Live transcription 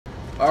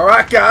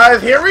Alright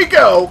guys, here we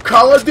go!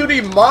 Call of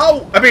Duty I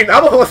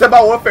almost said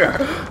Modern Warfare.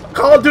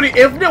 Call of Duty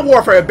Infinite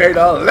Warfare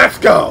beta, let's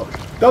go!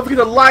 Don't forget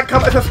to like,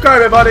 comment, and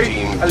subscribe everybody!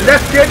 And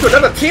let's get into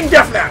another Team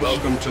Deathmatch!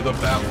 Welcome to the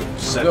battle.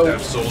 Set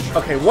that soldier.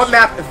 Okay, what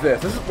map is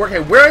this? We're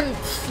in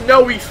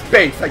snowy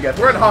space, I guess.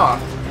 We're in Hoth.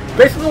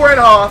 Basically we're in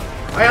Hoth.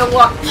 I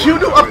unlocked 2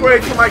 new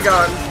upgrades to my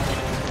gun.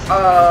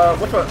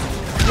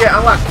 Yeah, I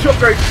unlocked 2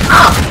 upgrades.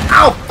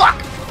 Ow,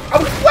 fuck! I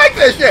was like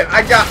this shit!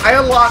 I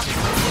unlocked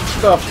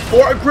the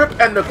foregrip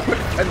and the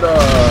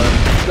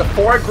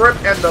foregrip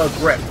and the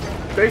grip.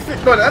 Basically,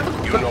 no, that's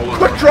the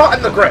quick draw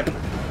and the grip.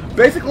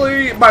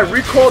 Basically, my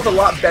recoil is a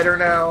lot better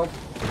now.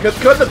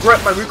 Because the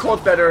grip, my recoil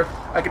is better.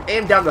 I can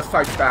aim down the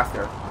sights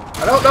faster.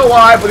 I don't know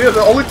why, but these are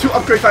the only 2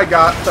 upgrades I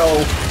got, so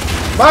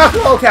might as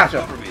well catch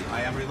them.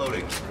 I am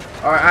reloading.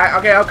 Alright,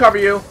 okay, I'll cover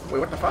you. Wait,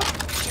 what the fuck?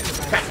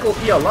 Tactical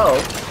ELO?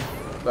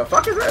 The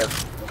fuck is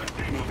this?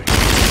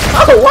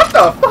 Oh, what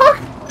the fuck?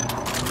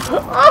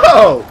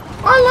 Oh!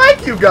 I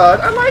like you, God.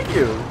 I like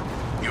you.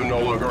 You no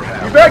longer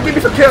have. You better give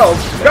me some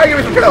kills. You better give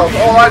me some kills.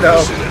 Oh, I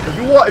know. If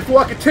you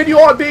want to continue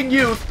on being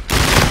used.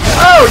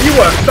 Oh, you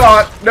would have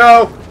thought.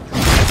 No.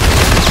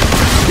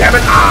 Damn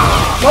it.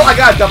 Well, I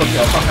got a double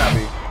kill. So I'm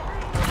happy.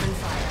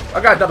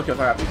 I got a double kill.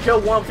 So I'm happy. Kill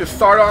one with your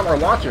sidearm or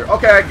launcher.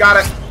 Okay, got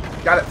it.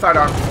 Got it.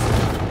 Sidearm.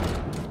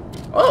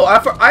 Oh,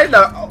 I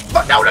know.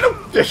 No.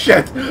 This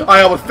shit.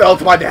 I almost fell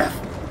to my death.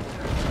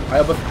 I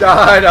almost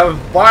died of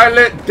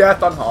violent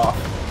death on Hoth.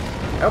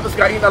 I almost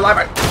got eaten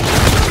alive.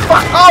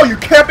 Fuck! Oh, you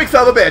camping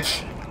son of a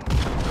bitch!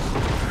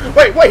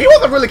 Wait, he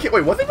wasn't really camping.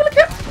 Wait, was he really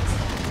camping?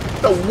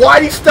 No,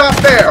 why'd he stop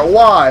there?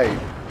 Why?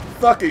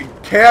 Fucking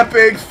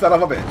camping son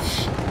of a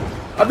bitch.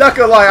 I'm not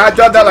gonna lie, I've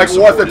done that like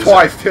once or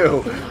twice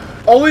too.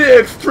 Only in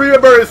extreme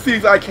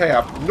emergencies I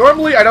camp.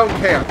 Normally I don't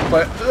camp,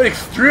 but in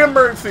extreme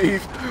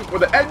emergencies where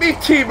the enemy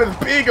team is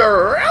being a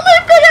really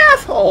big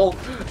asshole,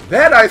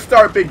 then I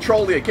start being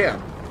trolly at camp.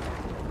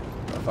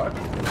 What the fuck?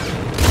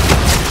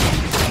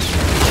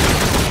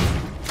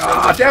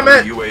 Ah, damn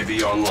it!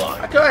 UAV online.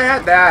 I could have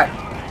had that.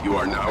 You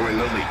are now in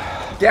the lead.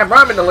 Damn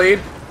right I'm in the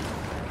lead.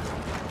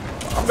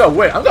 I'm gonna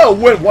win. I'm gonna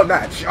win one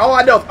match. All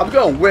I know is I'm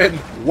gonna win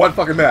one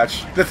fucking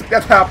match.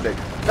 That's happening.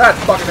 That's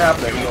fucking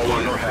happening. You no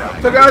longer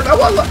have. So guys, I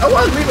want to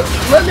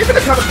leave in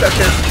the comment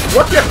section.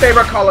 What's your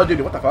favorite Call of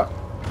Duty? What the fuck?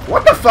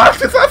 What the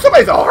fuck? Is that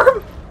somebody's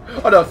arm?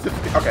 Oh no.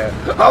 Okay.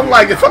 I'm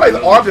like, is somebody's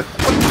arm just?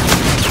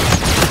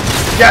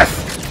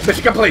 Yes.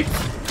 Mission complete.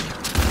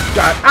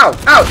 God, ow,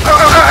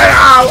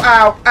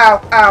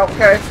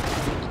 okay.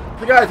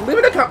 So guys, leave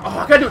it in the comment. Oh,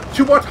 I gotta do it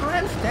 2 more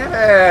times? Damn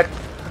it.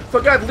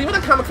 So guys, leave it in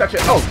the comment section.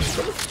 Oh,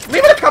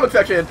 leave it in the comment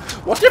section.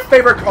 What's your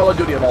favorite Call of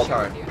Duty of all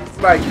time?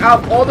 Like,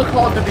 out of all the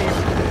Call of Duties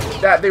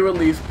that they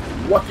released,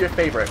 what's your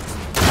favorite?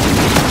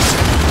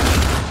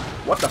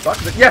 What the fuck?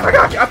 Yes, I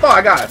got you. I thought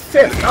I got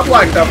assist. I'm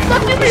like, the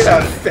fuck you mean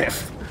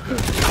assist?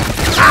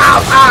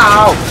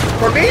 Ow.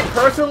 For me,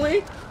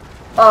 personally,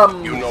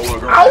 you no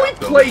longer I only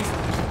played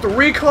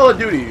 3 Call of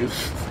Duties.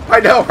 I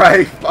know,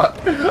 right?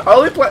 I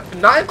only played,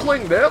 not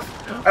including this,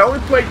 I only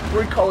played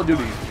 3 Call of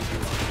Duties.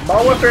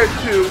 Modern Warfare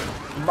 2,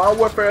 Modern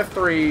Warfare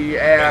 3,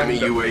 and... Enemy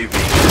UAV.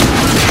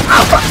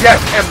 Ow, fuck, yes,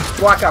 and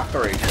Black Ops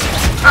 3.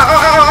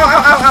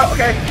 Ow,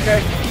 okay.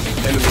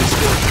 Enemy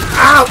still.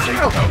 Ow.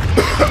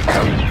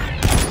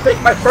 I think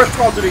my first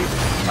Call of Duty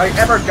I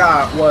ever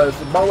got was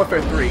Modern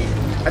Warfare 3,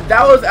 and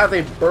that was as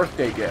a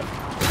birthday gift.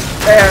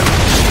 And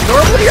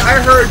normally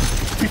I heard...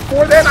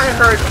 Before then, I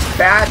heard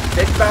bad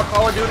things about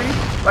Call of Duty.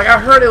 Like, I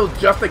heard it was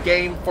just a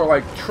game for,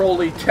 like,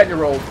 trolly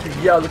 10-year-olds to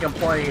yell and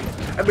complain.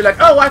 And be like,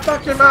 oh, I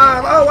fucked your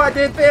mom. Oh, I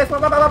did this. Blah,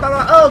 blah, blah, blah,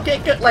 blah. Oh,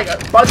 get. Like, a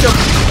bunch of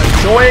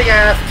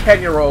annoying-ass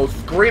 10-year-olds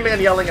screaming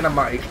and yelling in a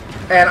mic.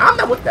 And I'm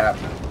not with that.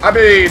 I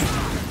mean,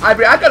 I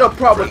got no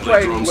problem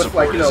playing with,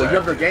 like, you know,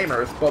 younger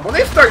gamers. But when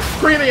they start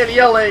screaming and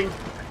yelling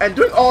and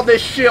doing all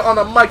this shit on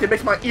the mic that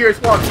makes my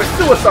ears want to commit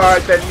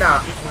suicide, then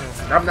nah.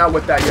 I'm not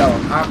with that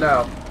yelling. I'm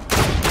no.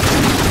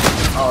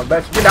 Oh,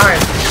 but you're dying.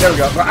 There we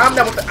go. But I'm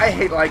not with the, I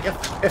hate, like,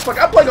 if like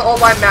I'm playing an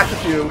online match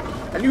with you,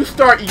 and you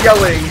start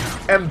yelling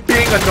and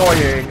being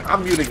annoying,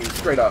 I'm muting you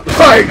straight up.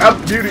 Like, I'm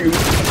muting you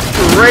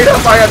straight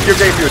up. I have your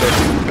game muted.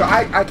 So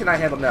I cannot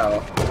handle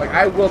no. Like,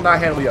 I will not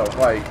handle yelling.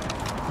 Like,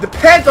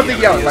 depends on the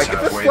yelling. Like,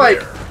 if it's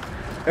like,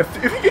 if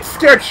you get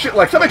scared shit,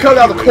 like somebody comes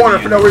out of the corner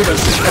for no reason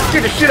and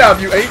scared the shit out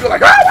of you, and you go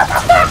like, ah, what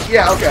the fuck?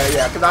 Yeah, okay,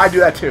 yeah, because I do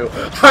that too.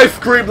 I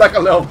scream like a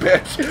little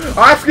bitch.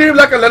 I scream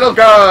like a little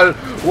girl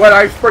when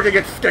I freaking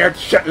get scared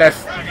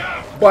shitless.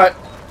 But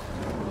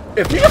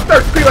if you just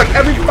start screaming like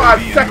every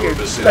 5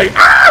 seconds, like,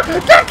 ah,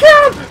 get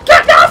killed,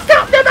 get no,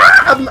 stop, get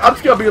ah, I'm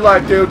just gonna be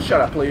like, dude,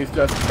 shut up, please,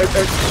 just,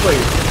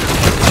 please.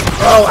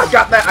 Oh, I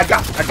got that, I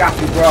got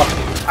you, bro.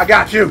 I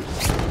got you.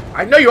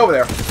 I know you're over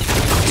there.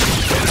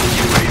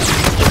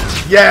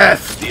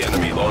 Yes! The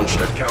enemy launched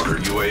a counter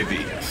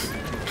UAV.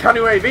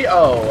 Counter UAV?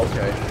 Oh,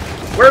 okay.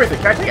 Where is it?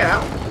 Can I take it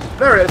out?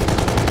 There it is.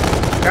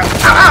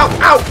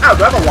 Ow!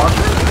 Do I have a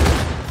launcher?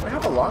 Do I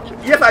have a launcher?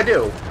 Yes, I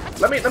do.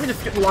 Let me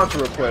just get the launcher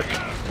real quick.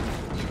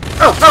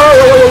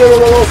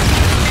 Oh!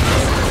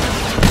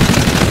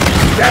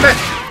 Damn it!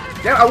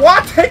 Damn, I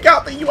want to take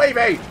out the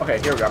UAV! Okay,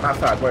 here we go. I'm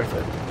outside. Where is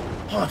it?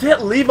 Oh, did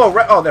it leave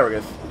already? Oh, there it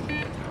is.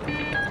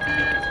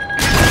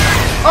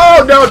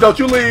 Oh, no, don't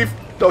you leave.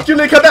 Don't you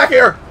leave. Come back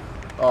here.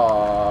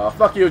 Aw,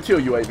 fuck you too,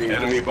 UAV.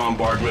 Enemy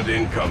bombardment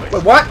incoming.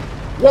 Wait, what?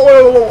 Whoa,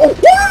 whoa, whoa, whoa,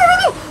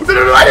 whoa, no,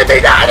 no, no, I didn't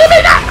mean that, I didn't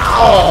mean that!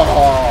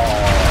 Oh,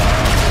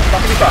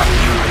 fucking fuck.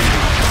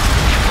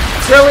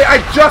 Really, I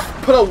just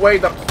put away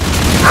the...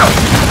 Ow!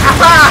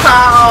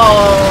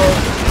 Ow!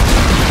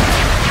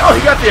 Oh, he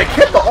got the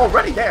akimbo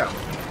already, damn.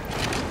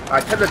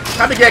 Alright,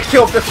 time to get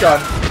killed with this gun.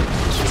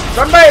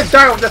 Somebody's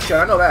down with this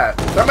gun, I know that.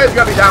 Somebody's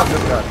gonna be down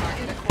with this gun.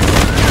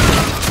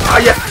 Oh,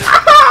 yes!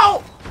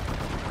 Ow!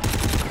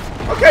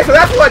 Okay, so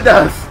that's what it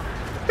does.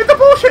 It's a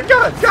bullshit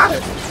gun, got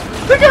it.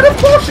 The gun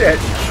is bullshit!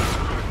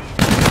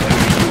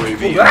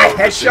 Was that a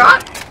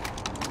headshot?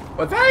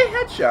 Was that a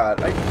headshot?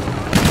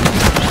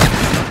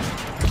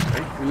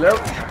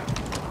 Reload.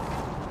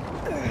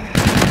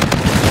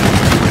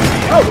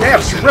 Oh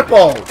damn,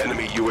 triple!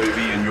 Enemy UAV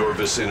in your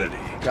vicinity.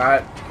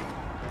 Got it.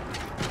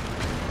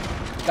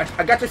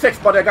 I got you 6,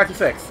 buddy, I got you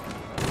 6.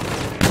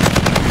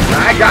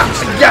 I got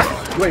yes!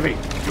 UAV.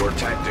 Your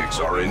tactics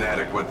are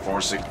inadequate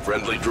for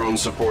friendly drone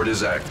support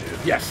is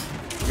active. Yes.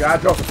 You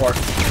got drone support.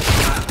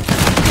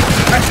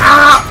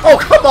 Ah! Oh,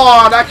 come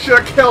on! I should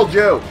have killed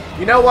you!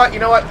 You know what? You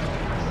know what?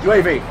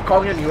 UAV.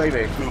 Calling in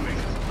UAV. Moving.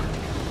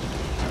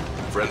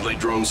 Friendly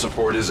drone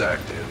support is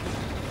active.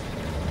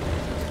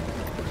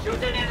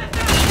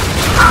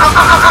 Ow,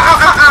 ow,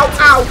 ow, ow,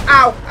 ow,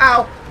 ow,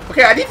 ow!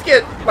 Okay, I need to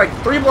get, like,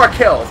 3 more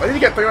kills. I need to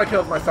get 3 more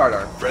kills with my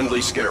sidearm. Friendly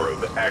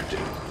Scarab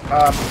active.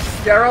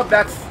 Scarab,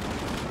 that's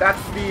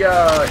the,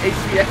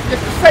 HVX.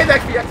 Just say the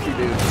HVXy,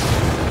 dude.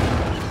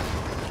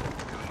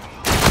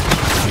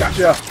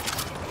 Gotcha.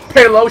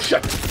 Payload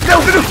shit.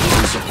 No, no, no.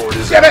 Support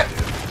is Damn it! active.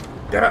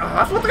 Damn it!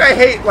 That's one thing I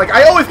hate. Like,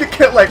 I always get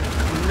killed. Like,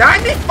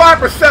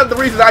 95% of the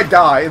reason I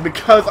die is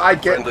because I'm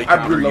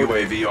counter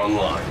reloaded. UAV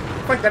online.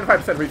 It's like 95%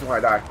 of the reason why I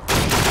die.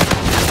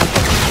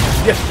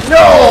 Yes. No.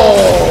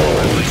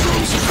 Friendly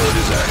drone support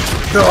is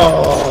active. No.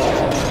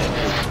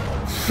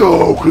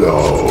 So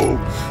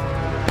close.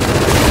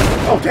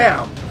 Oh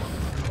damn.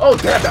 Oh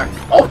damn that.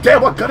 Oh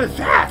damn. What gun is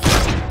that?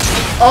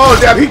 Oh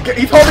damn.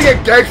 He's holding a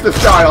gangster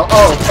style.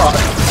 Oh fuck.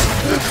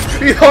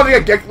 He's holding a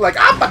gangster like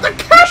I'm about to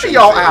catch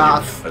your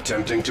ass.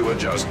 Attempting to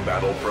adjust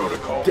battle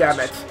protocols. Damn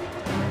it.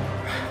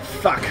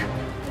 Fuck.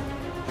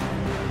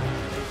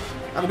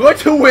 I'm going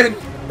to win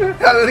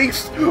at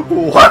least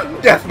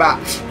 1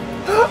 deathmatch.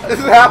 This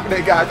is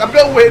happening, guys. I'm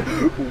going to win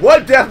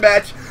 1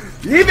 deathmatch,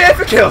 even if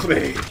it kills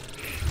me.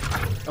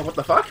 Oh, what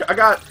the fuck? I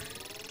got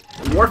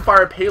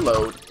Warfire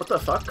payload. What the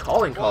fuck?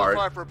 Calling card.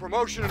 Qualify for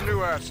promotion and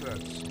new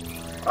assets.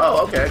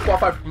 Oh, okay.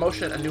 Qualify for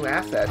promotion and new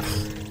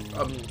assets.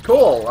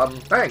 Cool.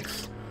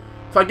 Thanks.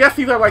 So I guess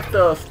these are like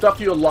the stuff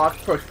you unlock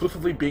for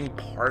exclusively being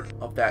part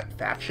of that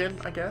faction,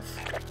 I guess.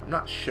 I'm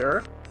not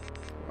sure.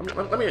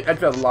 Let me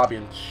enter the lobby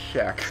and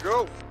check.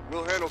 Go.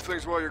 We'll handle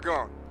things while you're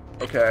gone.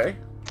 Okay.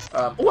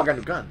 Oh, I got a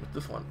new gun. What's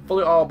this one?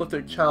 Fully all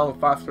ballistic channel,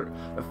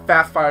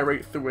 fast fire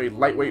rate through a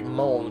lightweight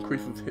mull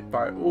increases hit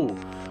fire. Ooh.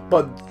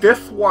 But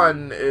this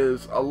one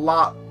is a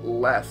lot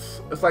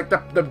less. It's like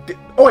oh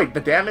wait,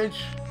 the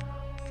damage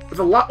is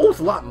a lot. Oh, it's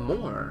a lot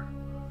more.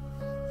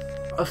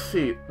 Let's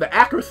see. The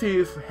accuracy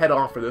is head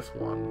on for this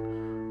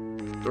one.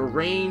 The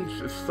range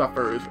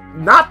suffers.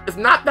 It's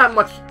not that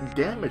much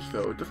damage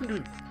though. It doesn't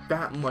do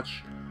that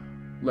much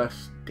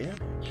less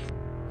damage.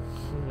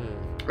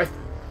 I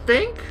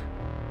think.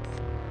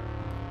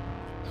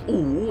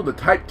 Ooh, the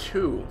Type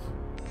 2.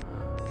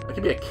 It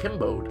could be a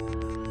Kimboed.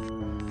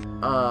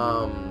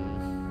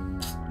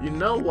 You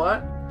know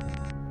what?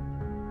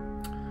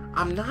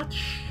 I'm not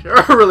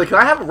sure really, because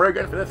I have a rare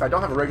gun for this. I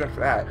don't have a rare gun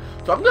for that.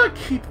 So I'm going to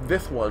keep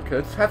this one,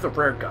 because it has a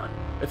rare gun.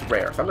 It's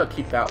rare, so I'm going to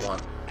keep that one.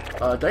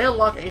 Did I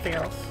unlock anything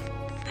else?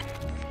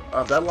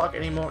 Did I unlock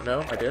any more?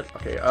 No, I did.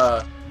 Okay,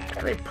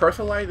 can I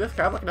personalize this?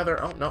 Can I have like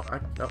another? Oh, no,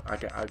 I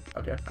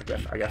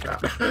guess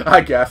not.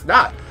 I guess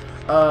not.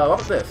 What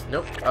was this?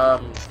 Nope.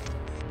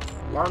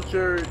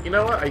 Launcher, you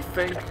know what? I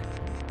think.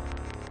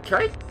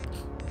 Can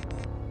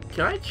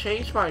I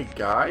change my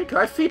guy? Can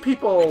I see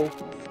people?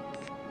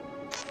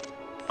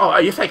 Oh,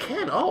 yes, I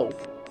can. Oh,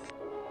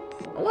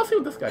 I want to see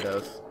what this guy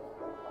does.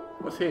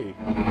 What's he?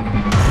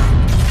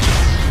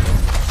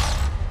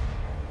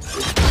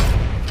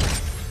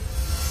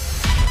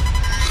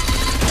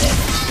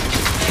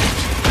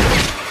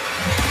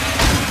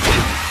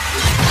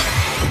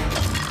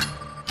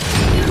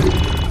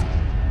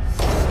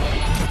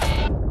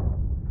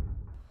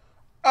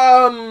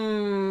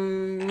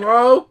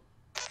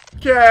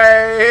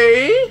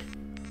 Okay.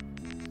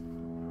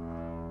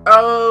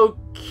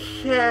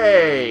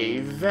 Okay,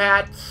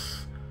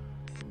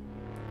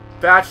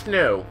 that's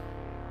new.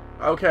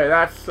 Okay,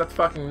 that's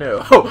fucking new.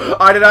 Oh,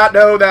 I did not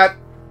know that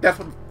that's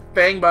a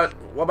thing, but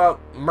what about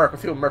Merc?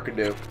 Let's see what Merc can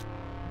do.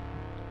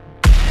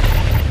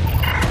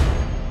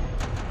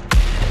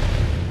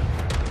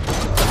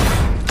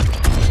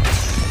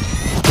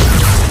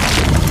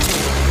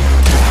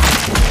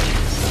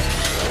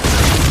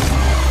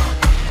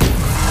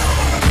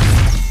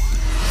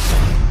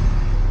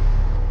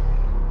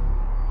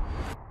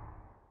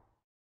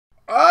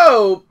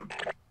 Oh!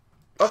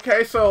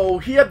 Okay, so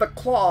he had the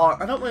claw.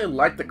 I don't really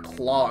like the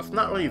claw. It's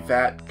not really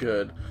that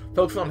good.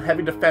 Focus on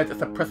heavy defense and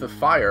suppressive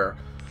fire.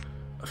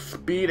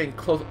 Speed and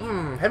close.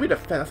 Heavy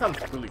defense. That sounds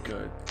really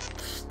good.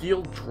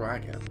 Steel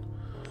Dragon.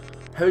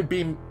 Heavy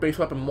beam base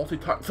weapon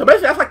multi-target. So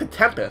basically, that's like the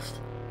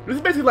Tempest. This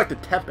is basically like the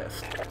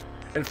Tempest.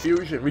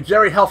 Infusion.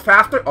 Regenerate health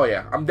faster? Oh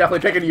yeah, I'm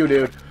definitely picking you,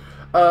 dude.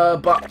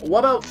 But what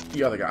about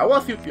the other guy? I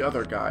want to see what the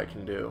other guy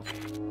can do.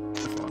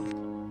 This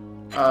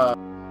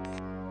one.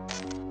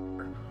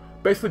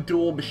 Basically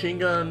dual machine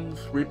guns,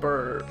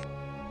 Reaper,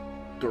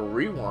 the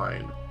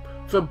Rewind.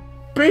 So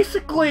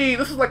basically,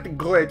 this is like the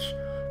glitch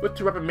with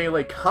two-weapon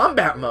melee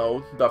combat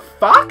mode. The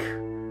fuck?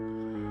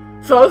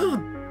 So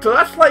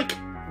that's like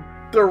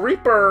the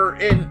Reaper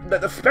that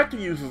the Spectre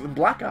uses in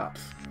Black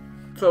Ops.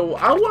 So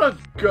I want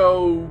to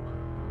go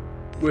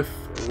with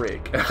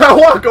Rig. I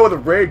want to go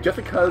with Rig just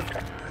because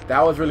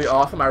that was really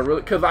awesome.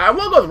 Because I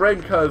want to go with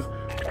Rig because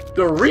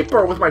the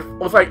Reaper was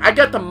like, I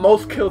get the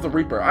most kills of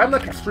Reaper. I'm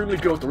like extremely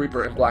good with the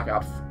Reaper in Black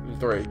Ops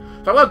 3. So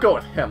I'm gonna go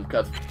with him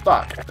because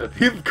fuck,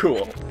 he's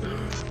cool.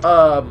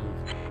 Can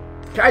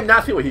I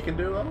not see what he can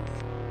do though?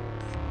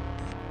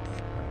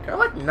 Can I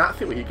like not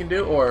see what he can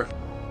do, or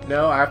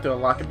no? I have to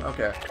unlock him.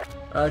 Okay.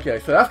 Okay,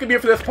 so that's gonna be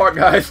it for this part,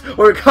 guys.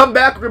 When we come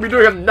back, we're gonna be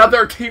doing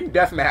another team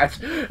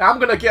deathmatch. I'm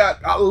gonna get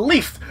at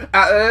least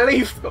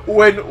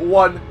win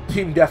one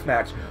team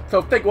deathmatch.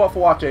 So thank you all for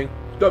watching.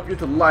 Don't forget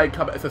to like,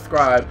 comment, and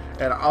subscribe.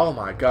 And oh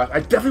my gosh, I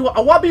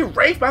want to be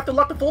raced, but I have to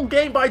lock the full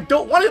game. But I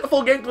don't want to hit the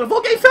full game because the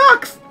full game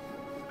sucks.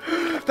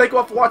 Thank you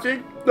all for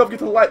watching. Don't forget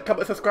to like,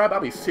 comment, and subscribe.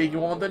 I'll be seeing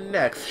you on the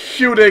next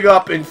shooting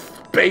up in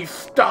space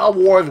Star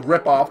Wars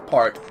ripoff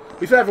part.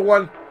 Peace out,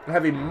 everyone, and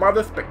have a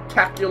marvelous,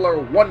 spectacular,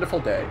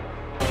 wonderful day.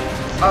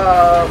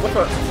 What's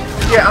up?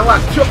 Yeah,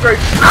 unlock 2 upgrades.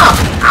 Ow!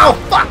 Ow!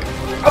 Fuck!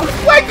 I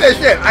was like this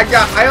shit. I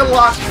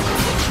unlocked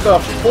the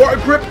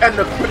foregrip and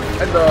the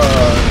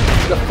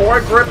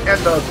foregrip and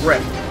the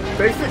grip.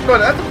 Basically, no,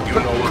 that's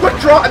the quick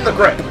draw and the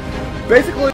grip. Basically.